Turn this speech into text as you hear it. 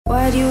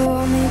do you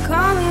only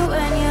call me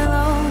when you're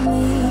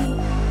lonely?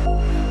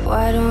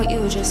 Why don't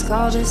you just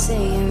call, just say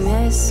you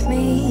miss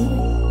me?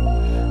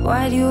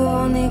 Why do you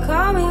only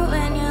call me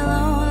when you're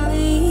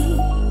lonely?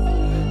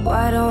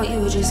 Why don't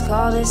you just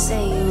call to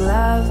say you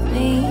love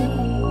me?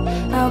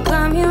 How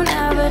come you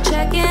never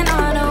check in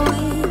on a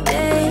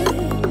weekday?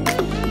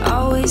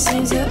 Always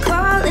seems to